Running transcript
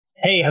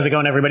Hey, how's it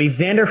going, everybody?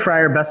 Xander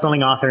Fryer,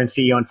 best-selling author and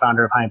CEO and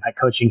founder of High Impact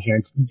Coaching here.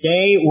 And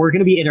today, we're going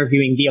to be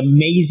interviewing the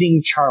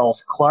amazing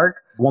Charles Clark,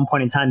 at one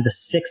point in time, the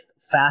sixth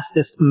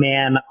fastest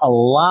man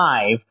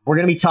alive. We're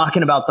going to be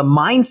talking about the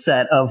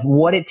mindset of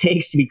what it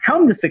takes to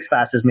become the sixth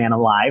fastest man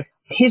alive,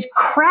 his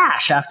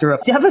crash after a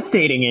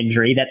devastating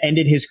injury that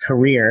ended his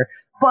career,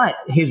 but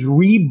his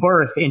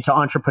rebirth into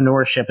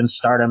entrepreneurship and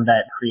stardom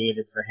that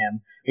created for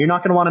him. You're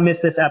not going to want to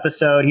miss this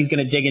episode. He's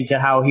going to dig into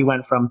how he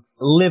went from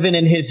living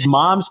in his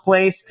mom's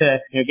place to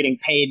getting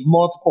paid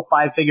multiple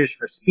five figures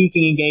for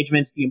speaking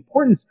engagements, the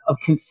importance of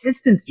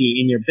consistency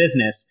in your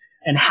business,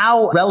 and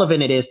how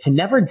relevant it is to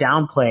never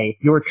downplay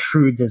your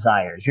true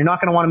desires. You're not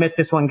going to want to miss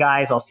this one,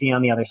 guys. I'll see you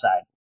on the other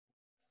side.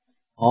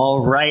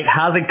 All right.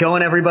 How's it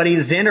going, everybody?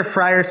 Xander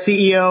Fryer,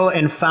 CEO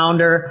and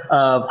founder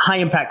of High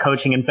Impact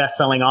Coaching and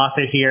best-selling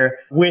author here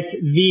with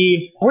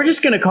we're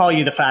just going to call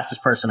you the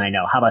fastest person I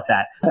know. How about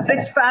that?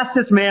 Sixth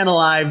fastest man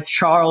alive,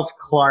 Charles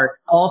Clark,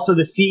 also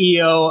the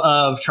CEO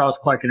of Charles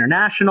Clark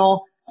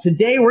International.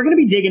 Today, we're going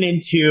to be digging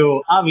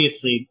into,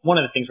 obviously, one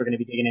of the things we're going to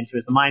be digging into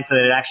is the mindset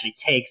that it actually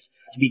takes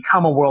to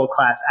become a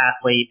world-class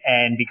athlete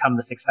and become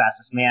the sixth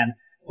fastest man.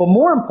 But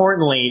more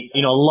importantly, a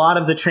lot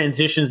of the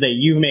transitions that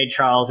you've made,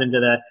 Charles, into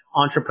the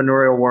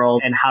entrepreneurial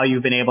world and how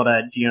you've been able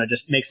to,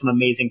 just make some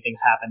amazing things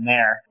happen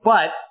there.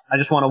 But I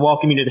just want to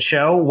welcome you to the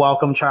show.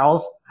 Welcome,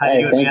 Charles. How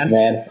you doing, thanks,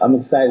 man? I'm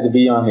excited to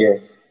be on here.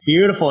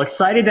 Beautiful.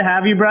 Excited to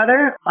have you,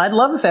 brother. I'd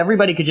love if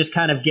everybody could just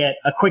kind of get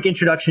a quick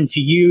introduction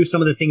to you,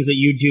 some of the things that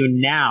you do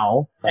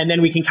now, and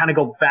then we can kind of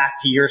go back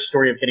to your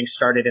story of getting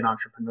started in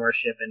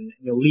entrepreneurship and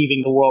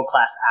leaving the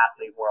world-class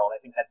athlete world.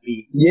 I think that'd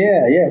be...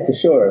 Yeah, for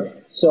sure.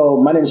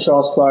 So my name is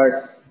Charles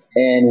Clark,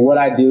 and what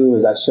I do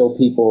is I show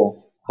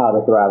people how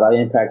to thrive. I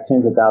impact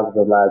tens of thousands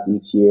of lives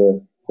each year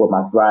with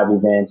my Thrive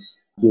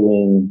events,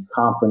 doing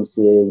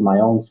conferences, my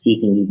own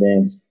speaking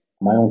events,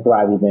 my own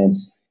Thrive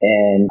events.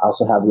 And I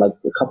also have like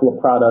a couple of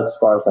products as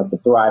far as like the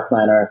Thrive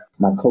Planner,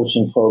 my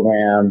coaching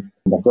program,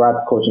 the Thrive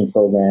coaching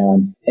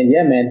program. And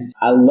yeah, man,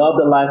 I love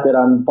the life that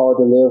I'm called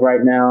to live right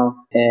now.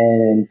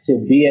 And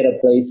to be at a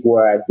place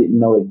where I didn't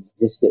know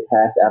existed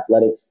past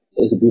athletics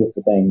is a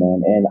beautiful thing,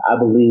 man. And I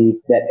believe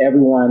that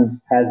everyone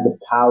has the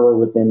power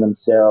within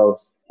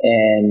themselves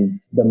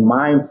and the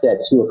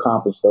mindset to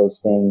accomplish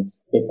those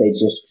things if they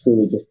just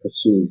truly just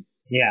pursue.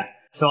 Yeah.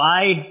 So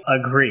I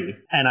agree,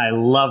 and I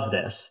love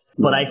this.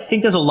 But I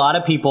think there's a lot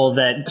of people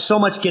that so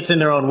much gets in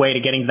their own way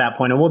to getting to that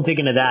point, and we'll dig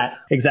into that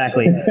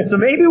exactly. So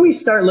maybe we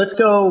start, let's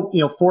go,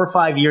 4 or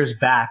 5 years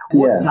back.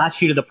 What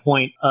got you to the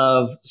point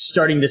of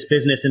starting this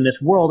business in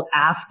this world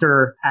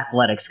after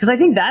athletics? Because I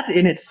think that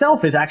in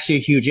itself is actually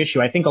a huge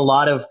issue. I think a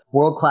lot of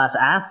world-class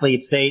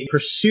athletes, they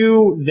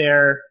pursue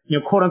their,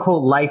 quote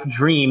unquote, life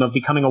dream of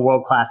becoming a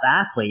world-class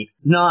athlete,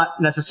 not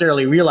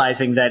necessarily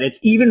realizing that it's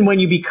even when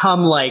you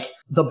become like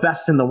the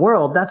best in the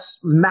world, that's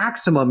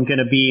maximum going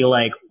to be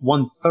like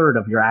 1/3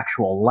 of your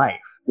actual life.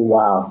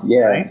 Wow.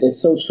 Yeah, right?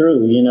 It's so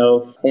true,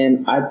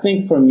 and I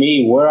think for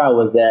me, where I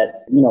was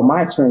at,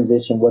 my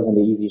transition wasn't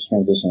the easiest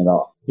transition at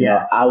all.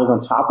 I was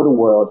on top of the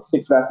world,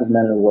 sixth fastest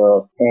man in the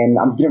world, and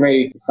I'm getting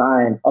ready to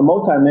sign a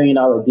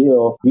multi-million-dollar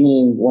deal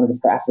being one of the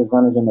fastest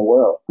runners in the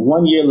world.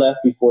 1 year left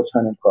before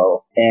turning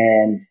pro,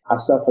 and I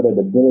suffered a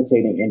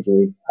debilitating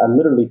injury. I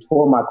literally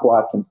tore my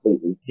quad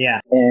completely.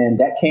 Yeah. And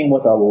that came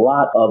with a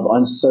lot of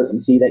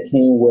uncertainty. That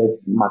came with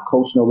my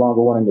coach no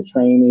longer wanting to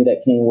train me.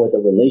 That came with a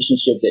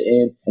relationship to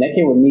end. And that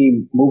came with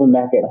me moving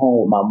back at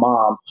home with my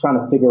mom, trying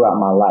to figure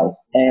out my life.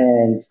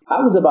 And I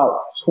was about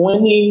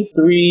 23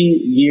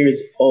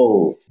 years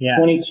old,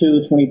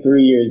 22,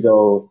 23 years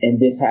old, and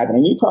this happened.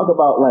 And you talk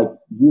about like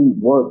you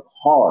work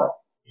hard.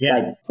 Yeah.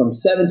 Like from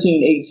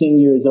 17, 18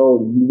 years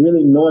old,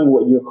 really knowing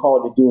what you're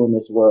called to do in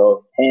this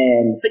world.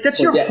 And like that's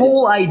your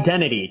whole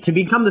identity to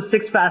become the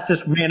sixth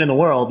fastest man in the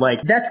world.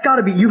 Like that's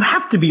gotta be, you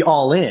have to be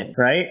all in,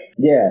 right?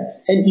 Yeah.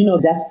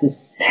 And that's the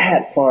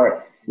sad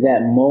part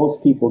that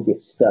most people get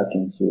stuck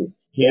into.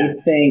 Yeah.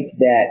 They think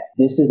that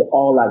this is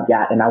all I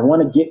got and I want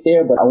to get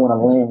there, but I want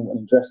to land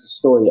and dress the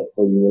story up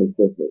for you really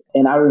quickly.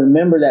 And I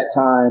remember that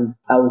time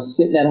I was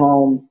sitting at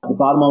home at the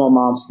bottom of my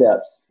mom's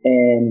steps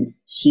and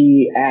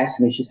she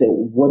asked me, she said,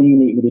 "What do you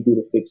need me to do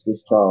to fix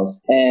this, Charles?"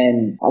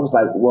 And I was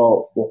like,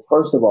 well,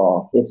 first of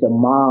all, it's a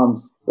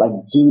mom's like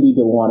duty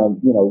to want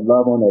to,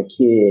 love on their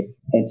kid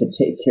and to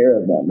take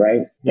care of them,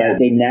 right? Yeah. Right?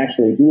 They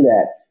naturally do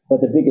that. But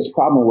the biggest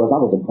problem was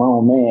I was a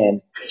grown man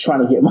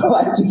trying to get my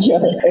life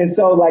together. And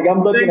so like,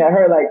 I'm looking at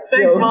her like,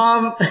 thanks,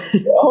 Mom.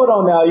 Hold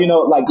on now,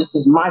 like this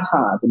is my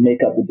time to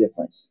make up the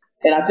difference.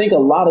 And I think a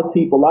lot of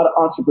people, a lot of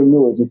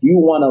entrepreneurs, if you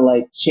want to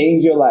like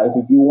change your life,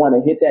 if you want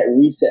to hit that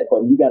reset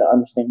button, you got to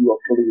understand you are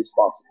fully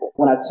responsible.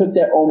 When I took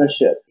that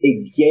ownership,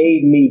 it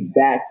gave me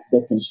back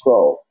the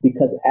control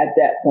because at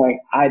that point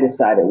I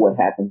decided what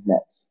happens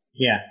next.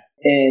 Yeah.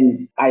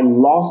 And I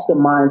lost the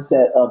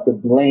mindset of the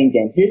blame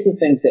game. Here's the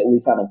things that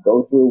we kind of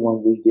go through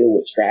when we deal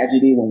with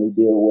tragedy, when we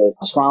deal with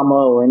trauma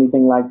or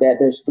anything like that.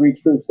 There's three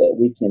truths that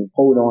we can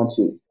hold on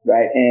to,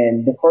 right?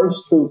 And the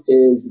first truth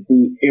is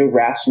the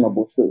irrational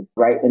truth,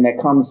 right? And that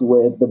comes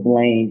with the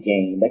blame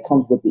game. That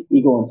comes with the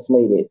ego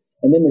inflated.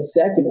 And then the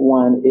second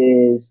one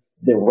is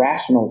the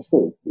rational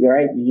truth,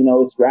 right?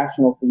 It's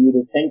rational for you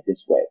to think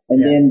this way.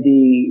 And then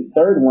the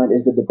third one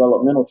is the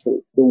developmental truth,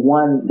 the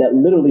one that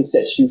literally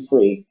sets you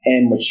free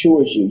and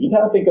matures you. You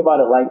kind of think about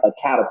it like a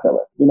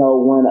caterpillar.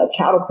 When a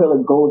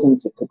caterpillar goes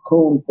into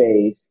cocoon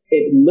phase,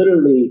 it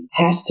literally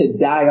has to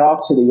die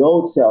off to the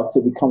old self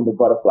to become the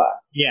butterfly.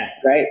 Yeah.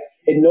 Right?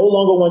 It no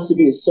longer wants to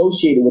be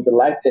associated with the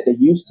life that they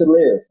used to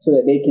live so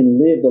that they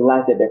can live the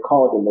life that they're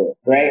called to live,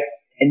 right?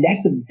 And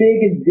that's the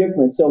biggest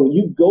difference. So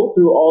you go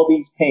through all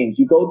these pains.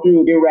 You go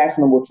through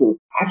irrational truth.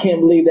 I can't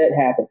believe that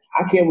happened.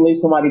 I can't believe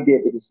somebody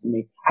did this to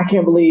me. I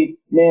can't believe,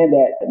 man,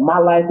 that my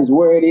life is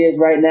where it is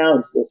right now.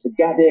 It's a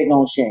goddamn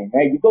shame,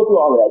 right? You go through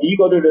all of that. You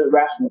go to the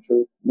rational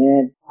truth.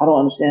 Man, I don't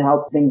understand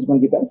how things are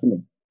going to get better for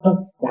me.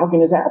 How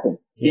can this happen?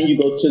 Yeah. Then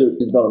you go to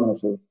the developmental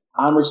truth.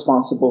 I'm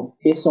responsible.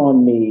 It's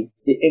on me.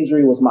 The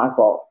injury was my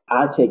fault.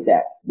 I take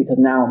that because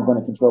now I'm going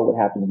to control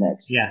what happens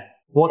next. Yeah.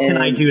 What can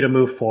I do to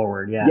move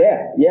forward? Yeah.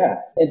 Yeah.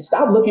 And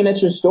stop looking at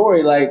your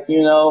story like,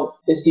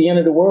 it's the end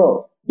of the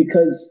world,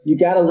 because you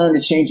got to learn to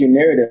change your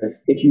narrative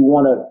if you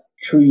want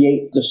to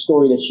create the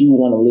story that you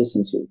want to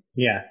listen to.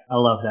 Yeah. I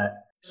love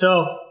that.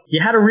 So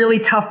you had a really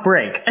tough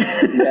break.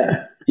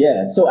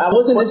 Yeah. So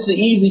this is an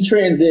easy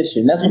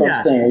transition. That's what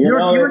I'm saying. You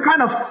were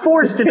kind of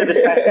forced into this.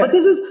 But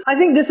this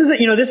is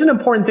an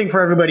important thing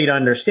for everybody to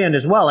understand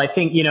as well. I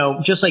think,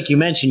 just like you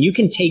mentioned, you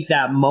can take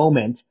that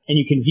moment and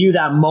you can view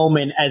that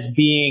moment as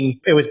being,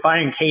 it was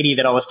Byron Katie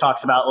that always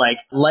talks about like,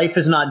 life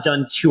is not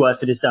done to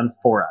us, it is done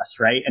for us.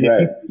 Right.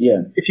 And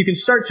if you can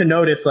start to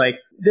notice like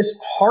this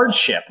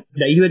hardship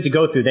that you had to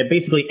go through that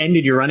basically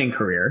ended your running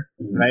career,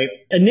 right?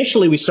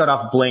 Initially, we start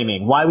off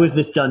blaming. Why was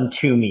this done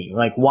to me?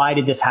 Like, why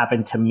did this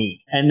happen to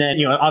me? And then,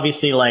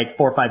 obviously like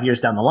 4 or 5 years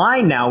down the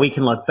line now, we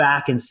can look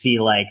back and see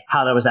like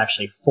how that was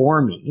actually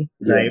for me,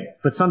 right?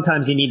 But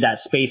sometimes you need that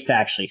space to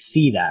actually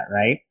see that,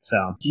 right?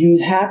 So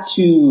you have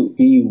to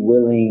be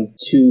willing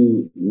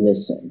to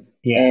listen.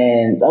 Yeah.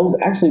 And that was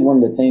actually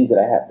one of the things that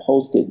I had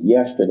posted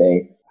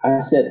yesterday. I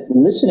said,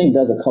 listening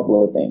does a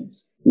couple of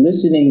things.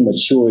 Listening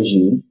matures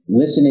you.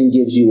 Listening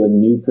gives you a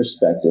new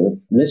perspective.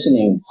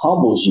 Listening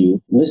humbles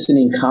you.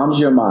 Listening calms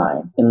your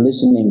mind. And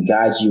listening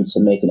guides you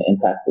to make an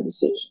impactful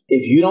decision.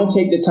 If you don't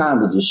take the time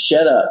to just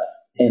shut up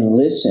and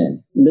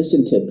listen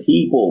to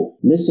people,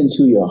 listen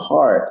to your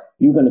heart,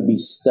 you're going to be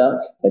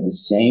stuck at the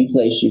same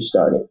place you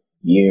started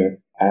year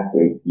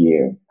after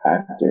year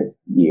after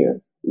year,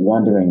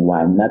 wondering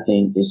why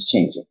nothing is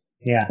changing.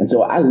 Yeah. And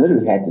so I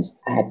literally had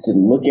to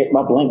look at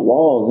my blank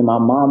walls in my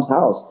mom's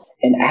house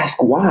and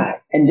ask why.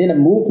 And then I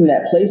moved from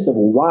that place of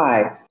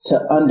why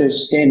to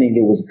understanding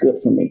it was good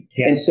for me.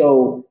 Yeah. And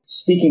so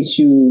speaking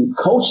to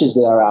coaches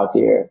that are out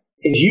there,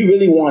 if you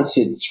really want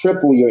to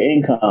triple your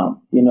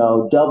income,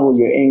 double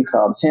your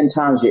income, 10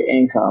 times your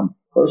income,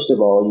 first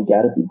of all, you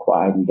got to be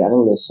quiet. You got to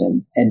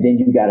listen. And then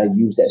you got to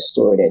use that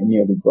story that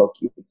nearly broke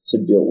you to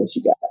build what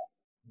you got.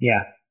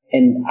 Yeah.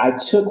 And I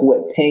took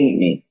what paid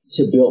me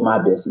to build my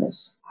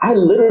business. I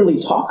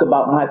literally talk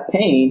about my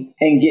pain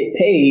and get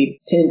paid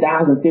 $10,000,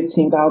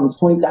 $15,000,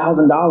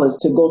 $20,000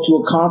 to go to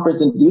a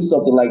conference and do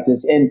something like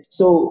this. And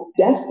so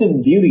that's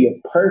the beauty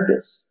of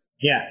purpose.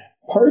 Yeah.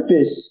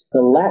 Purpose,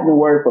 the Latin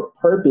word for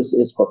purpose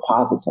is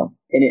propositum,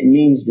 and it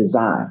means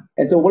design.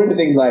 And so one of the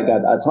things like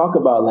I talk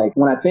about, like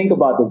when I think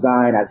about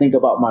design, I think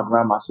about my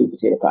grandma's sweet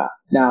potato pie.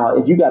 Now,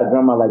 if you got a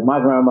grandma like my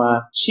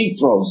grandma, she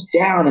throws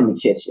down in the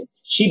kitchen.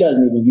 She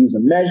doesn't even use a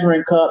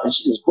measuring cup, and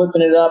she's just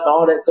whipping it up and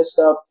all that good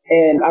stuff.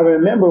 And I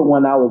remember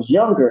when I was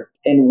younger,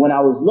 and when I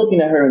was looking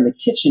at her in the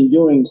kitchen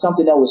doing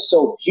something that was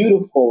so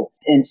beautiful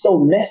and so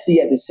messy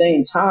at the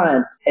same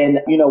time. And,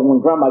 when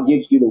grandma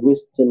gives you the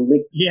whisk to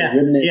lick the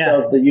remnants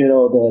of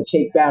the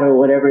cake batter or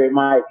whatever it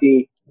might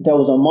be, there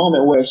was a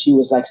moment where she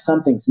was like,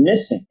 something's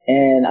missing.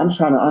 And I'm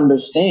trying to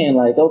understand,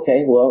 like,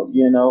 okay, well,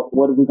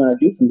 what are we going to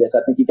do from this?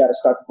 I think you got to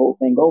start the whole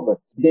thing over.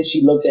 Then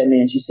she looked at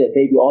me and she said,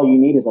 baby, all you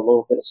need is a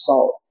little bit of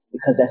salt,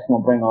 because that's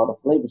going to bring all the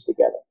flavors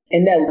together.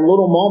 In that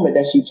little moment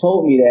that she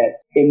told me that,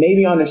 it made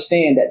me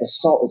understand that the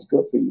salt is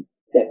good for you.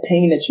 That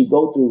pain that you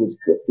go through is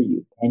good for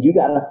you. And you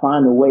got to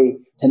find a way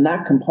to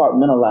not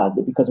compartmentalize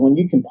it, because when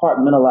you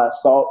compartmentalize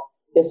salt,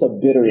 it's a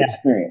bitter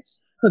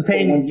experience. The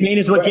pain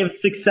is what gives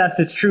success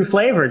its true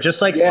flavor,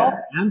 just like salt,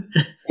 man.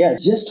 Yeah,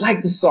 just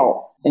like the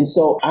salt. And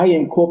so I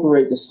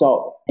incorporate the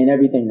salt in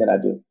everything that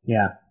I do.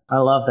 Yeah. I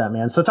love that,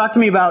 man. So talk to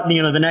me about,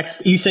 the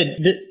next, you said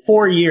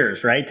 4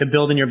 years, right, to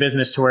building your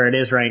business to where it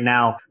is right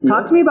now.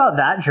 Talk to me about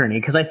that journey,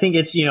 because I think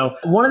it's,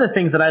 one of the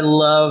things that I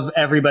love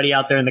everybody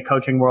out there in the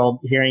coaching world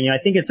hearing.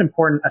 I think it's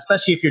important,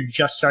 especially if you're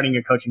just starting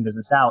your coaching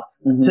business out,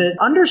 to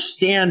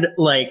understand,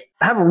 like,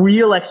 have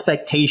real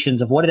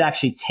expectations of what it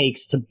actually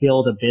takes to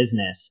build a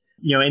business.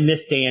 in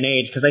this day and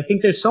age, because I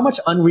think there's so much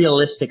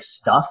unrealistic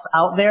stuff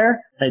out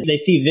there. They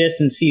see this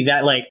and see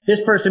that, like,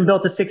 this person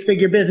built a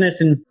 6-figure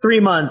business in 3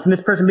 months, and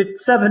this person built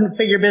a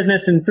 7-figure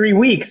business in 3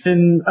 weeks,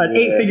 and an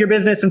 8-figure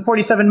business in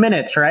 47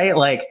 minutes, right?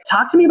 Like,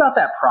 talk to me about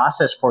that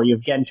process for you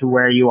of getting to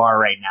where you are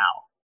right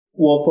now.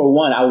 Well, for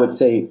one, I would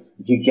say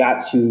you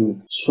got to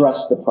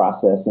trust the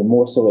process and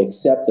more so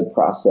accept the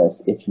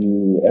process if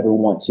you ever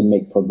want to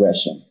make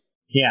progression.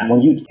 Yeah.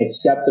 When you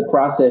accept the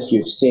process,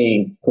 you're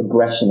seeing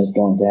progression is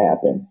going to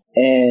happen.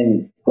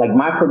 And like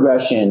my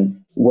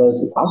progression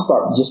was, I'll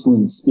start just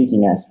from the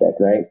speaking aspect,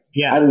 right?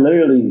 Yeah. I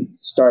literally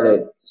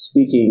started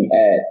speaking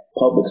at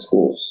public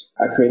schools.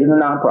 I created a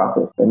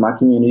nonprofit in my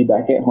community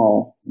back at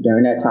home.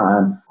 During that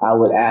time, I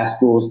would ask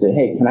schools to,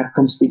 hey, can I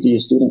come speak to your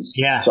students?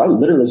 Yeah. So I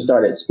literally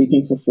started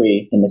speaking for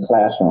free in the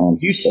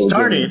classrooms. You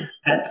started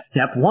at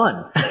step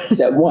one.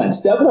 Step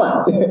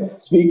one.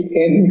 Speak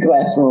in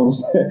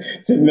classrooms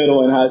to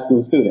middle and high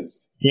school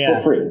students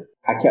for free.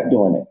 I kept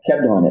doing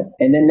it.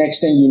 And then next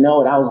thing you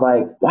know it, I was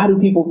like, why do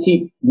people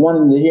keep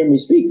wanting to hear me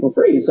speak for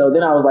free? So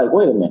then I was like,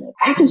 wait a minute,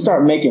 I can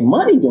start making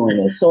money doing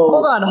this. So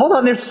hold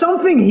on. There's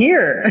something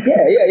here.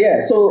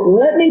 Yeah. So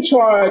let me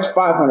charge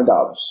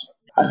 $500.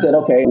 I said,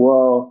 okay,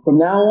 well, from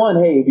now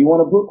on, hey, if you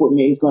want to book with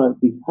me, it's going to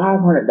be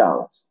 $500,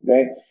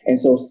 right? And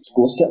so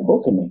schools kept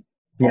booking me.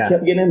 I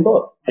kept getting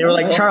booked. They were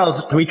like,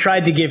 Charles, we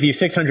tried to give you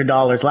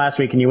 $600 last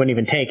week and you wouldn't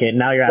even take it.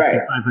 Now you're asking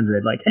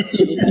 $500. Like,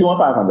 you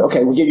want $500?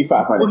 Okay, we'll give you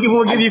 $500.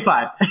 We'll give you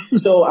 $5.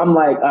 So I'm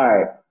like, all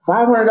right,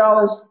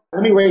 $500.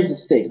 Let me raise the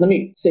stakes. Let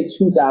me say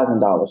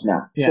 $2,000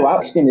 now. Yeah. So I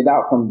extended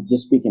out from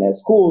just speaking at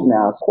schools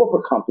now to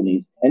corporate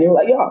companies, and they were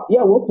like,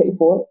 yeah, we'll pay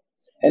for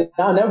it. And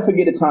I'll never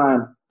forget a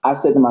time I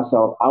said to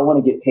myself, I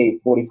want to get paid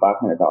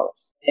 $4,500.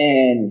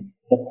 And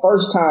the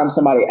first time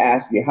somebody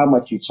asked me how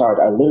much you charge,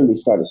 I literally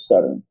started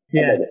stuttering.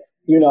 Yeah.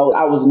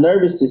 I was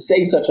nervous to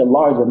say such a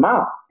large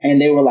amount.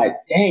 And they were like,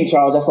 dang,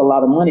 Charles, that's a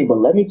lot of money. But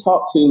let me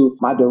talk to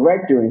my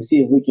director and see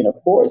if we can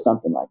afford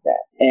something like that.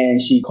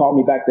 And she called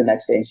me back the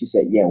next day and she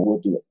said, yeah, we'll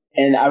do it.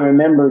 And I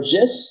remember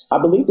I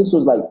believe this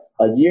was like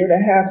a year and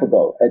a half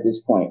ago at this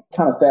point,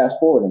 kind of fast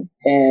forwarding.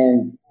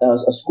 And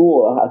a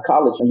school, a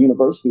college, a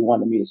university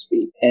wanted me to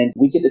speak. And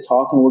we get to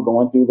talk and we're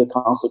going through the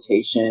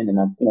consultation and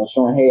I'm,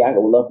 showing, hey, I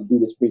would love to do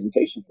this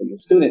presentation for your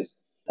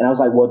students. And I was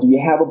like, well, do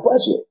you have a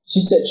budget? She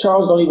said,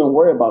 Charles, don't even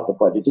worry about the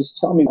budget. Just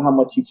tell me how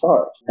much you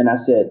charge. And I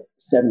said,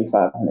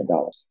 $7,500.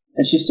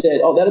 And she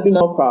said, oh, that'll be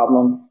no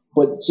problem.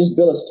 But just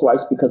bill us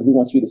twice because we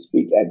want you to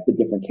speak at the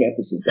different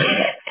campuses that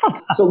we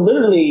have. So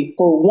literally,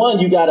 for one,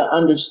 you got to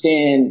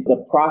understand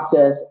the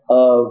process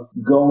of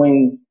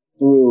going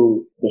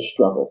through the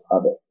struggle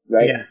of it,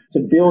 right? Yeah.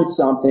 To build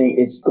something,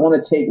 it's going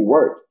to take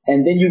work.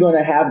 And then you're going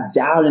to have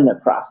doubt in the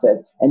process.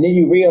 And then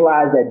you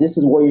realize that this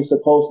is where you're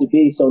supposed to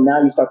be. So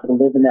now you start to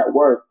live in that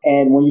work.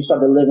 And when you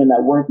start to live in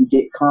that work, you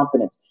get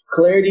confidence.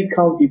 Clarity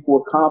comes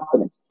before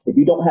confidence. If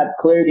you don't have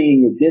clarity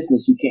in your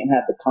business, you can't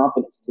have the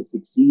confidence to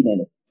succeed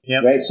in it.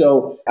 Yep. Right.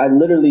 So I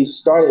literally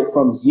started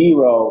from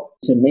zero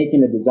to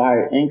making the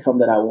desired income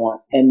that I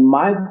want. And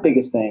my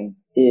biggest thing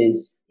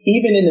is,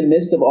 even in the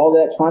midst of all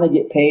that, trying to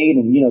get paid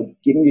and,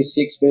 getting your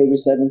 6-figure,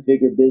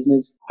 7-figure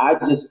business, I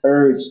just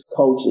urge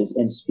coaches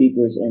and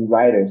speakers and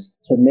writers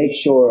to make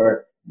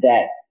sure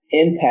that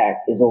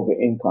impact is over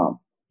income.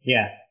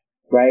 Yeah.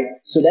 Right.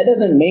 So that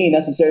doesn't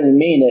necessarily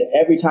mean that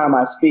every time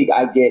I speak,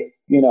 I get,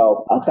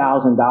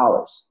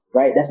 $1,000.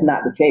 Right. That's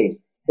not the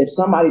case. If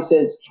somebody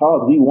says,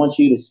 Charles, we want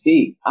you to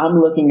speak,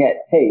 I'm looking at,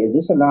 hey, is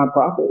this a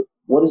nonprofit?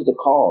 What is the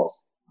cause?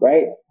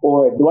 Right?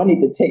 Or do I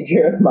need to take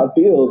care of my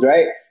bills?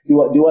 Right?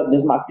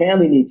 Does my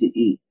family need to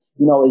eat?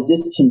 Is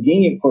this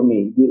convenient for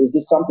me? Is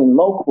this something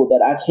local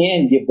that I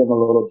can give them a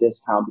little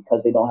discount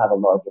because they don't have a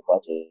larger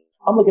budget?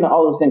 I'm looking at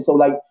all those things. So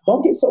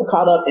don't get so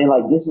caught up in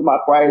this is my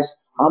price.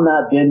 I'm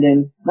not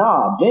bending.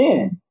 Nah,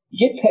 bend.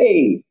 Get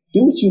paid.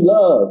 Do what you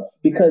love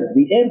because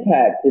the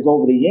impact is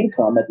over the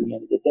income at the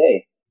end of the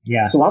day.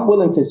 Yeah. So I'm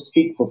willing to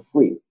speak for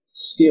free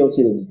still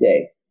to this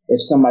day.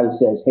 If somebody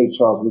says, hey,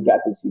 Charles, we got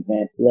this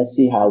event, let's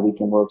see how we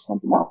can work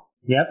something out.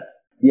 Yep.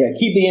 Yeah.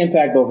 Keep the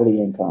impact over the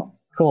income.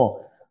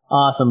 Cool.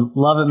 Awesome.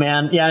 Love it,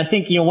 man. Yeah. I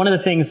think, one of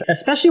the things,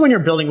 especially when you're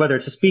building, whether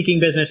it's a speaking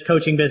business,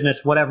 coaching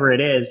business, whatever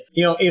it is,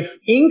 if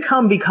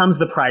income becomes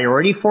the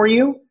priority for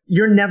you,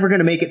 you're never going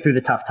to make it through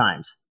the tough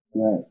times.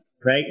 Right.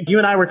 Right. You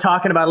and I were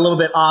talking about a little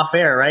bit off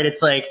air, right?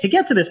 It's like to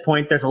get to this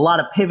point, there's a lot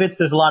of pivots.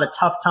 There's a lot of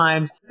tough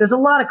times. There's a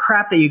lot of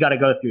crap that you got to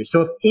go through.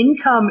 So if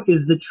income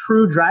is the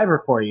true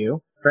driver for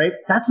you, right,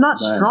 that's not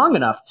strong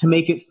enough to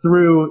make it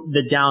through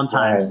the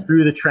downtimes,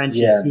 through the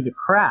trenches, through the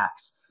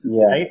cracks.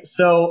 Yeah. Right.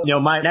 So,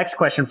 my next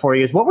question for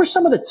you is, what were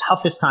some of the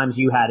toughest times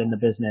you had in the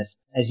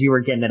business as you were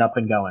getting it up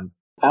and going?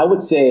 I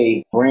would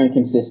say brand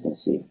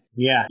consistency.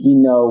 Yeah. You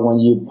know, when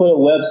you put a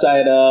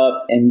website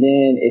up and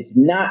then it's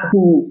not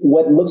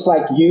what looks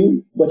like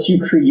you, but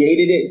you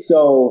created it.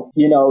 So,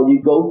 you know,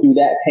 you go through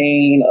that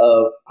pain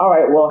of, all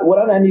right, well, what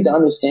do I need to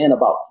understand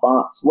about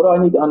fonts? What do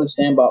I need to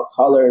understand about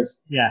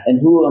colors? Yeah. And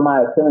who am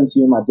I appealing to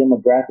in my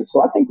demographics?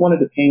 So I think one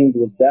of the pains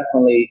was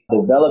definitely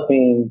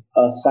developing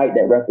a site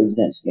that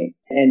represents me.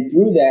 And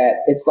through that,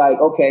 it's like,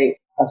 okay,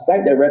 a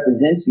site that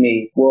represents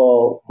me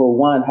will, for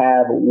one,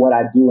 have what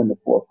I do in the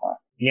forefront.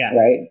 Yeah.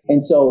 Right.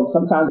 And so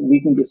sometimes we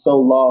can get so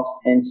lost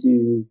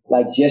into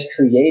like just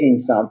creating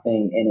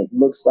something and it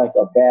looks like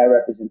a bad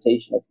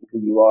representation of who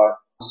you are.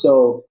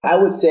 So I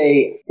would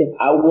say if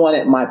I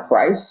wanted my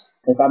price,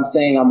 if I'm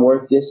saying I'm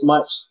worth this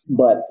much,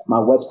 but my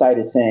website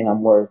is saying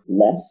I'm worth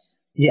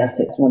less. Yes.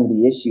 That's one of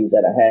the issues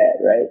that I had.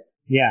 Right.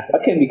 Yeah. So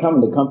I couldn't be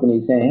coming to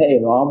companies saying, hey,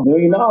 well, $1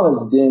 million,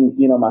 then,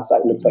 you know, my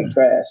site looks like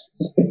trash.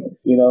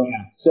 You know,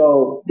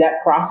 so that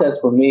process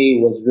for me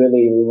was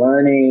really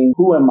learning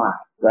who am I.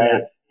 Right. Yeah.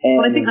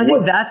 Well, I think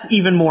that's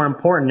even more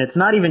important. It's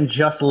not even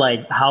just like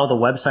how the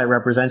website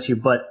represents you,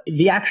 but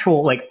the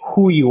actual like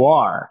who you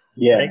are.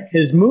 Yeah.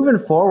 Because moving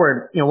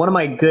forward, you know, one of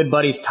my good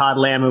buddies, Todd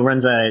Lamb, who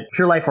runs a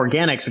Pure Life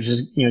Organics, which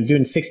is, you know,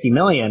 doing 60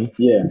 million,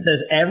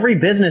 says every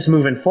business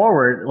moving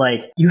forward,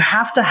 like you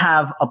have to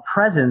have a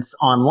presence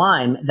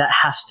online that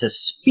has to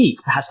speak,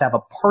 has to have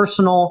a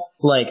personal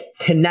like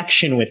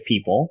connection with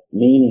people.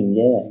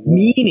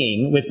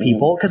 Meaning with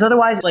people. Because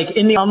otherwise, like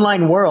in the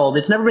online world,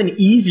 it's never been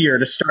easier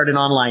to start an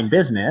online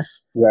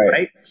business.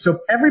 Right. So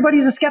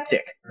everybody's a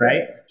skeptic.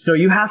 Right. So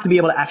you have to be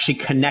able to actually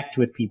connect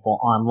with people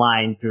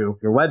online through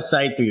your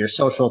website, through your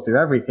social,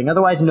 through everything.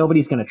 Otherwise,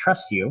 nobody's going to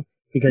trust you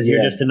because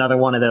you're just another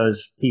one of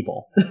those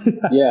people.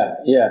 Yeah.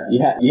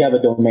 You have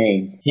a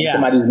domain. Yeah.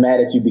 Somebody's mad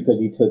at you because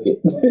you took it.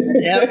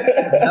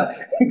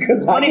 Yep.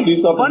 Because I can do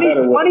something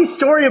better with funny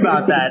story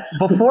about that.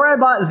 Before I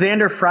bought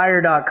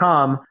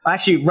XanderFryer.com,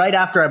 actually right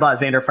after I bought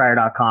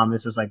XanderFryer.com,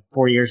 this was like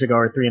 4 years ago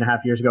or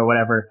 3.5 years ago,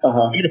 whatever.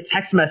 I get a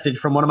text message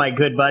from one of my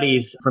good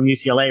buddies from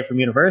UCLA, from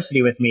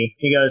university with me.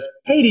 He goes,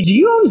 hey, did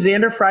you own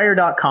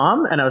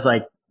XanderFryer.com? And I was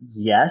like,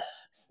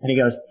 yes. And he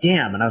goes,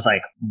 damn. And I was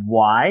like,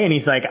 why? And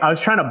he's like, I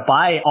was trying to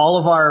buy all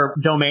of our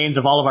domains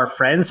of all of our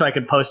friends so I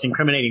could post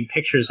incriminating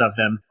pictures of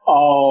them.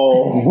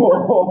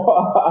 Oh.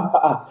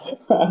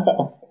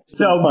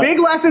 So big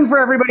lesson for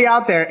everybody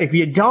out there. If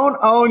you don't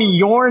own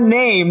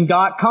yourname.com,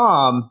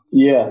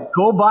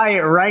 go buy it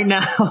right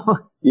now.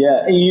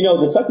 Yeah. And you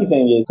know, the sucky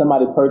thing is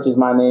somebody purchased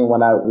my name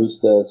when I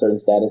reached a certain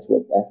status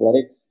with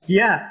athletics.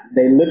 Yeah.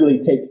 They literally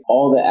take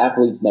all the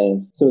athletes'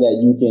 names so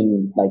that you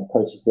can like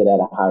purchase it at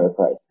a higher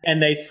price.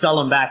 And they sell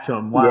them back to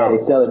them. Wow. Yeah, they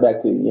sell it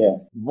back to you. Yeah.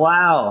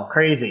 Wow.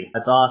 Crazy.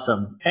 That's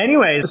awesome.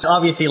 Anyways, so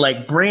obviously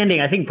like branding,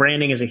 I think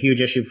branding is a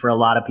huge issue for a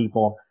lot of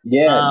people.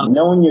 Yeah.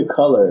 Knowing your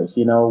colors,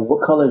 you know,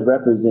 what colors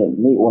represent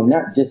me, or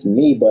not just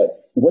me, but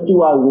what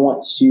do I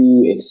want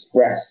to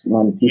express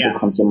when people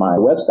come to my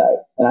website?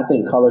 And I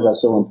think colors are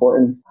so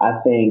important. I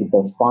think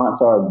the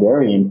fonts are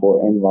very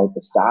important, like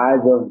the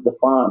size of the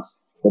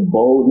fonts, the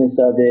boldness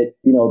of it,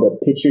 you know, the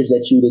pictures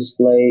that you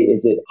display.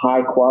 Is it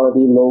high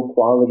quality, low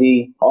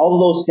quality? All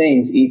of those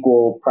things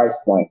equal price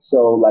point.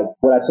 So like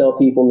what I tell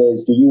people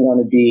is, do you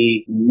want to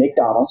be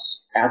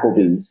McDonald's,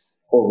 Applebee's,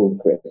 or Ruth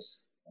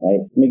Chris?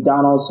 Right?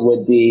 McDonald's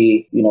would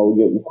be, you know,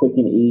 your quick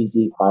and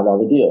easy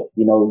 $5 deal.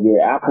 You know,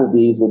 your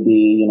Applebee's would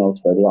be, you know,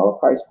 $30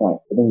 price point.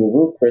 But then your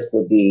Ruth Chris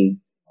would be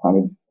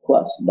 $100+,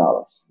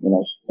 you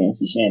know,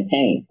 fancy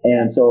champagne.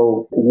 And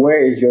so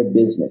where is your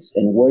business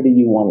and where do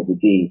you want it to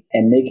be?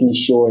 And making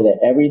sure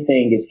that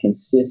everything is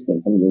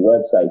consistent from your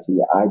website to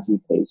your IG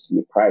page to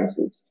your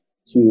prices,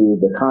 to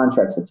the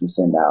contracts that you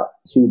send out,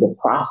 to the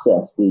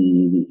process,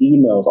 the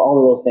emails, all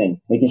of those things,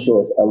 making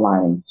sure it's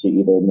aligning to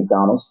either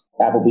McDonald's,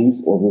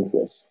 Applebee's, or Ruth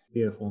Chris.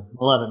 Beautiful.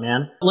 I love it,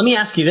 man. Let me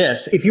ask you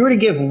this. If you were to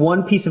give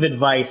one piece of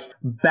advice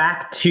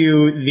back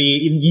to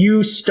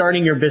you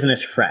starting your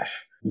business fresh,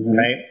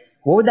 right?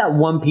 What would that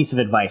one piece of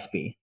advice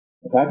be?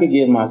 If I could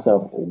give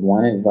myself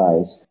one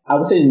advice, I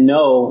would say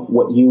know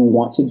what you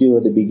want to do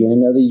at the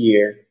beginning of the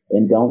year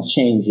and don't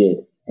change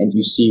it. And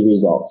you see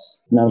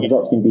results. Now,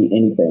 results can be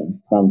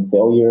anything from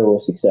failure or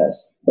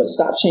success. But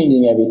stop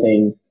changing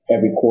everything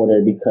every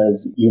quarter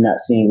because you're not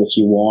seeing what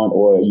you want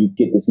or you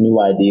get this new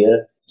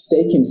idea.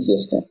 Stay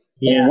consistent.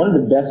 And one of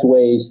the best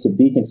ways to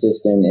be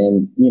consistent,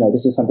 and you know,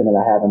 this is something that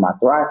I have in my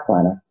Thrive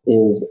Planner,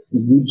 is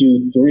you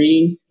do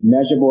 3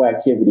 measurable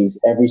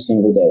activities every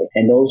single day.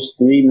 And those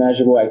 3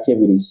 measurable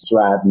activities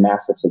drive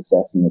massive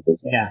success in your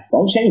business.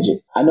 Don't change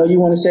it. I know you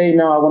want to say,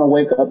 no, I want to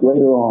wake up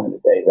later on in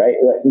the day, right?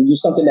 Like, do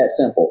something that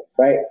simple,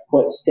 right?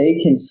 But stay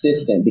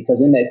consistent,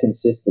 because in that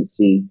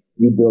consistency,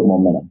 you build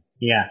momentum.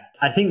 Yeah.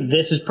 I think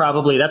that's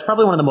probably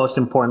one of the most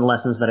important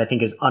lessons that I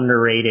think is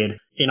underrated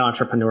in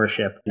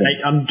entrepreneurship.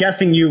 I'm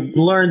guessing you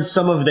learned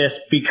some of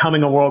this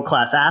becoming a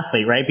world-class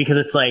athlete, right? Because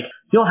it's like,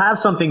 you'll have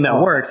something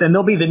that works and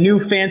there'll be the new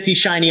fancy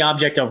shiny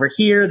object over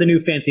here, the new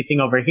fancy thing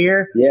over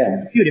here.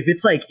 Yeah. Dude, if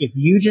it's like, if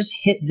you just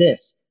hit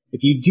this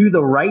if you do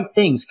the right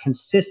things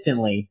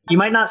consistently, you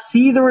might not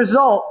see the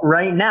result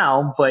right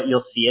now, but you'll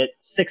see it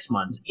 6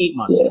 months, 8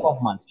 months,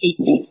 12 months,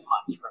 18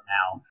 months from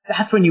now.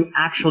 That's when you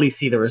actually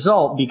see the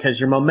result because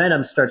your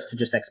momentum starts to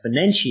just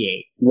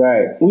exponentiate.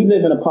 Right. We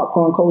live in a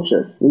popcorn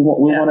culture. We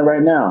want it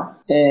right now.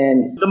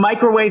 And the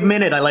microwave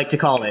minute, I like to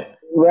call it.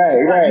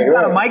 Right. You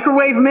got a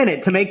microwave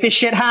minute to make this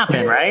shit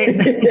happen, right?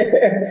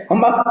 It's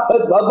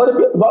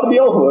about to be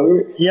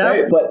over. Yeah.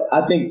 Right? But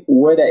I think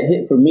where that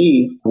hit for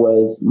me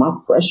was my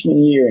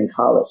freshman year in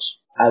college.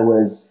 I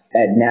was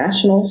at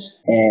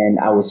nationals and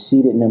I was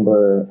seated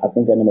number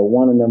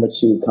 1 or number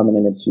 2 coming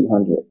in at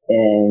 200.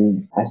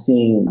 And I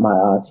seen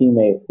my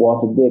teammate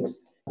Walter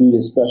Dix do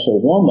this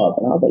special warm up,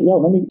 and I was like, "Yo,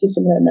 let me get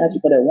some of that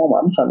magic of that warm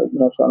up. I'm trying to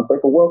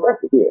break a world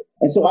record here."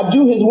 And so I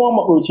do his warm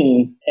up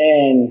routine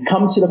and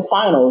come to the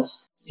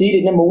finals,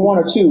 seated number 1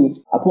 or 2.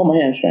 I pull my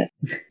hamstring.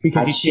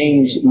 I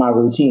changed my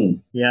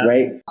routine. Yeah.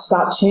 Right.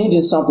 Stop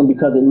changing something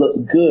because it looks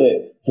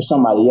good for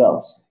somebody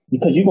else,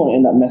 because you're going to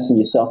end up messing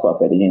yourself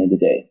up at the end of the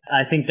day.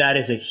 I think that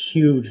is a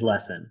huge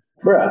lesson.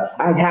 Bruh,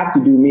 I have to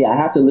do me. I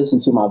have to listen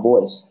to my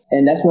voice.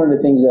 And that's one of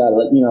the things that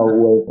with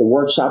the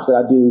workshops that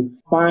I do,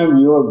 find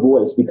your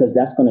voice, because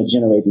that's going to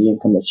generate the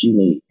income that you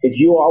need. If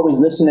you're always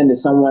listening to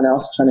someone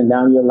else, turning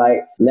down your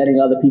light, letting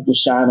other people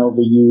shine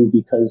over you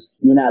because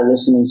you're not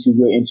listening to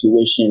your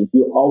intuition,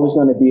 you're always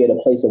going to be at a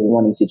place of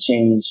wanting to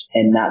change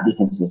and not be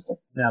consistent.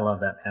 I love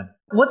that, man.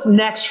 What's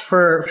next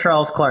for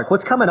Charles Clark?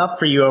 What's coming up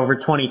for you over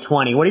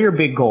 2020? What are your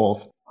big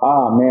goals?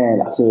 Oh,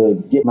 man, to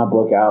get my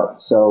book out.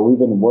 So we've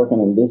been working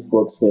on this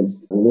book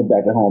since I lived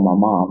back at home with my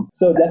mom.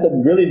 So that's a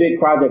really big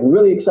project.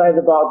 Really excited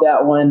about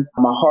that one.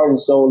 My heart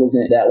and soul is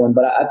in that one.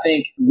 But I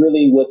think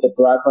really with the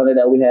Thrive Planner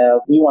that we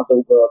have, we want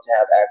the world to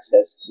have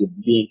access to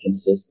being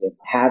consistent,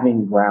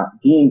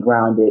 being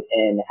grounded,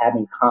 and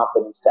having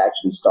confidence to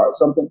actually start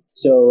something.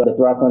 So the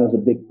Thrive Planner is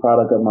a big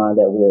product of mine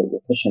that we're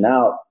pushing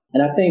out.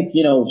 And I think,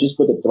 just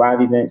with the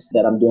Thrive events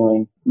that I'm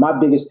doing, my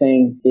biggest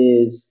thing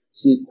is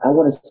I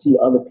want to see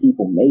other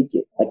people make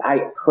it. Like,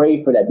 I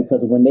crave for that,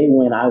 because when they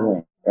win, I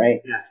win,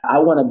 right? Yeah. I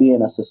want to be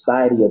in a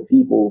society of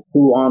people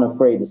who aren't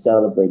afraid to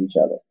celebrate each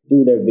other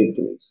through their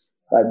victories.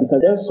 Right?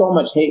 Because there's so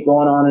much hate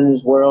going on in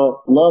this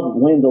world. Love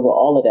wins over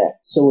all of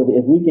that. So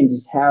if we can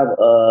just have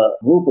a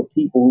group of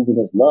people who can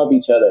just love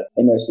each other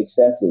in their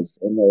successes,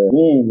 in their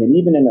wins, and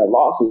even in their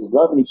losses,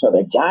 loving each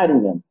other,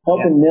 guiding them,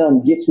 helping them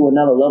get to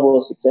another level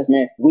of success,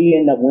 man, we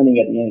end up winning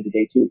at the end of the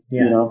day too.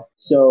 Yeah.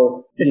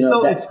 So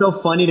it's so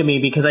funny to me,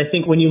 because I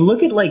think when you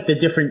look at like the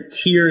different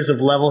tiers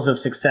of levels of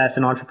success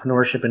in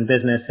entrepreneurship and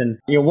business, and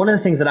one of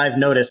the things that I've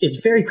noticed, it's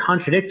very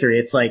contradictory.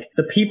 It's like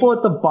the people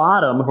at the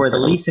bottom who are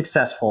the least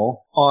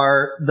successful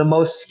are the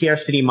most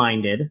scarcity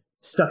minded,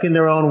 stuck in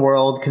their own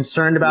world,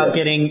 concerned about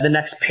getting the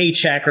next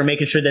paycheck or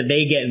making sure that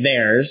they get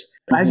theirs.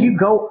 Mm-hmm. As you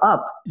go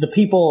up, the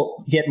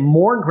people get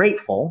more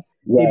grateful.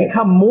 Right. They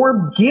become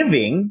more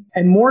giving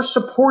and more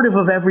supportive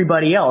of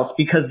everybody else,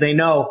 because they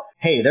know,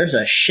 hey, there's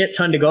a shit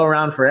ton to go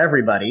around for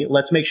everybody.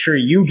 Let's make sure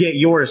you get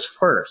yours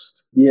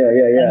first. Yeah.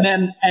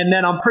 And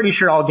then I'm pretty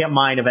sure I'll get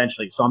mine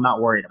eventually, so I'm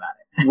not worried about it.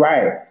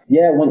 Right.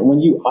 Yeah.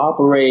 When you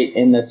operate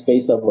in the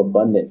space of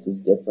abundance,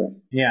 it's different.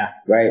 Yeah.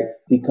 Right.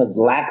 Because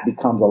lack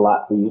becomes a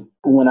lot for you.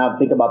 When I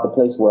think about the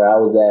place where I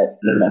was at,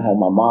 living at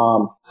home, my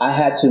mom, I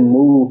had to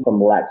move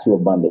from lack to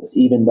abundance,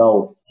 even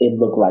though it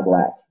looked like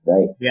lack.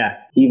 Right. Yeah.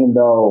 Even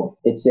though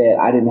it said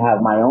I didn't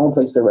have my own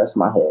place to rest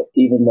my head,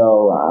 even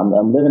though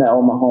I'm living at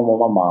home with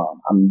my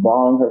mom, I'm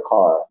borrowing her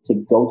car to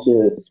go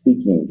to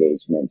speaking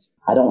engagements.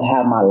 I don't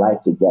have my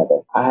life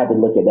together. I had to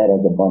look at that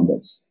as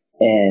abundance.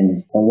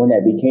 And when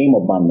that became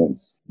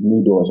abundance,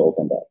 new doors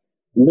opened up.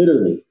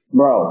 Literally,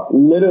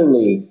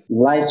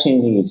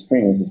 life-changing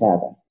experiences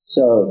happen.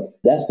 So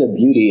that's the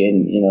beauty,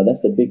 and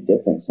that's the big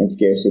difference in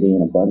scarcity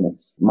and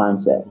abundance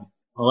mindset.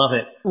 I love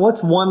it.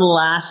 What's one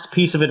last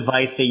piece of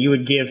advice that you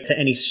would give to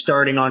any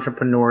starting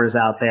entrepreneurs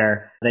out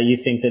there that you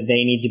think that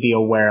they need to be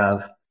aware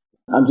of?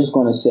 I'm just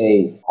going to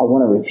say, I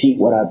want to repeat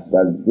what I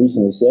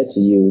recently said to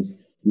you is,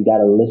 you got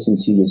to listen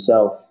to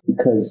yourself,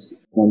 because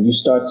when you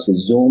start to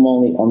zoom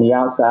only on the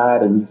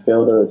outside and you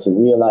fail to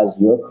realize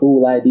your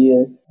cool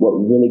idea, what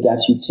really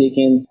got you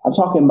ticking, I'm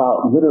talking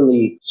about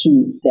literally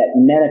to that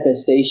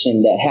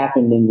manifestation that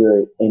happened in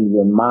your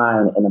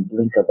mind in a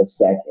blink of a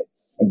second.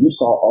 And you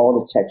saw all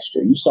the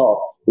texture, you saw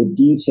the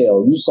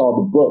detail, you saw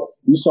the book,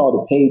 you saw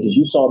the pages,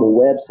 you saw the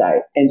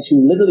website. And to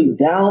literally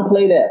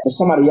downplay that for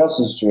somebody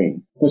else's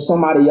dream, for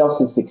somebody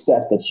else's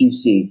success that you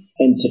see,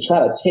 and to try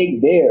to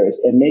take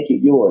theirs and make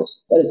it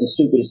yours, that is the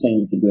stupidest thing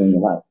you can do in your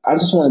life. I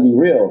just want to be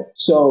real.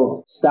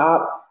 So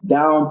stop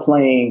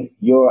downplaying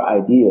your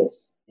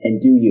ideas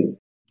and do you.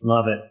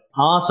 Love it.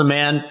 Awesome,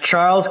 man.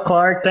 Charles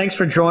Clark, thanks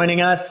for joining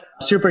us.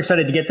 Super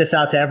excited to get this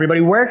out to everybody.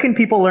 Where can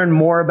people learn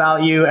more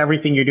about you,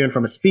 everything you're doing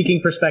from a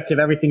speaking perspective,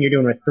 everything you're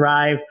doing with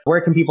Thrive?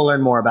 Where can people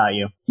learn more about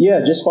you?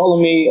 Yeah, just follow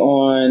me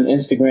on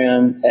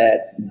Instagram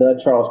at the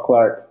Charles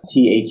Clark,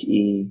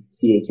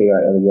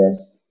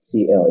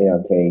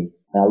 TheCharlesClark.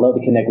 And I love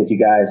to connect with you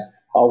guys.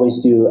 Always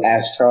do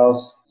Ask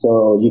Charles.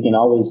 So you can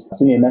always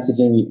send me a message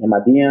in my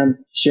DM,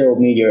 share with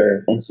me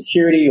your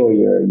insecurity or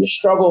your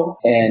struggle,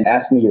 and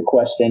ask me your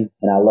question,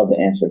 and I'd love to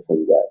answer it for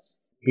you guys.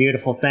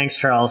 Beautiful. Thanks,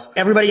 Charles.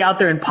 Everybody out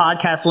there in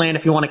podcast land,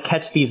 if you want to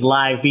catch these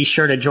live, be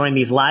sure to join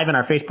these live in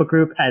our Facebook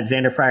group at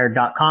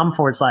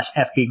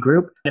xanderfryer.com/FB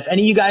group. If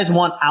any of you guys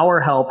want our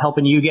help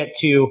helping you get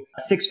to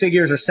 6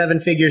 figures or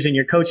 7 figures in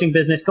your coaching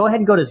business, go ahead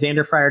and go to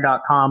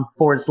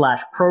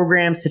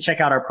xanderfryer.com/programs to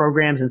check out our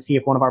programs and see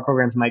if one of our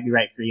programs might be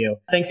right for you.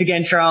 Thanks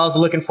again, Charles.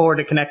 Looking forward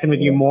to connecting with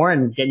you more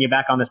and getting you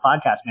back on this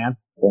podcast, man.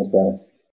 Thanks, brother.